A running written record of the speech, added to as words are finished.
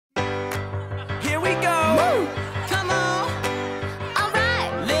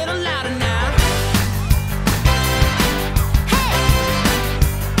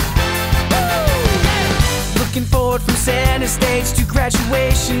center stage to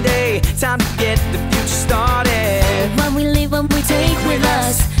graduation day. Time to get the future started. When we leave, what we take with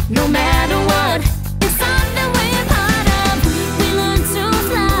us, no matter what, it's something we're part of. We learn to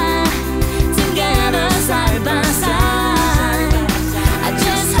fly together side by side. I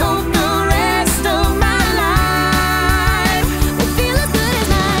just hope the rest of my life will feel as good as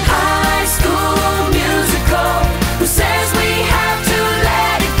mine. High School Musical, who says we have to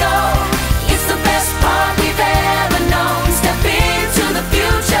let it go? It's the best part we've ever known. Step into the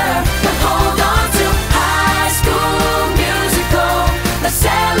future, but hold on to High School Musical. Let's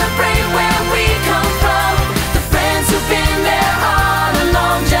celebrate where we come from, the friends who've been there all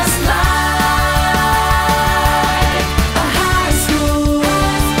along, just like a High School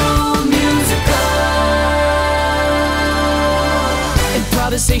Musical.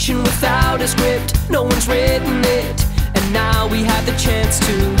 Improvisation without a script, no one's written it, and now we have the chance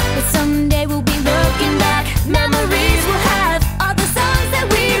to. But someday we'll be looking back, memories will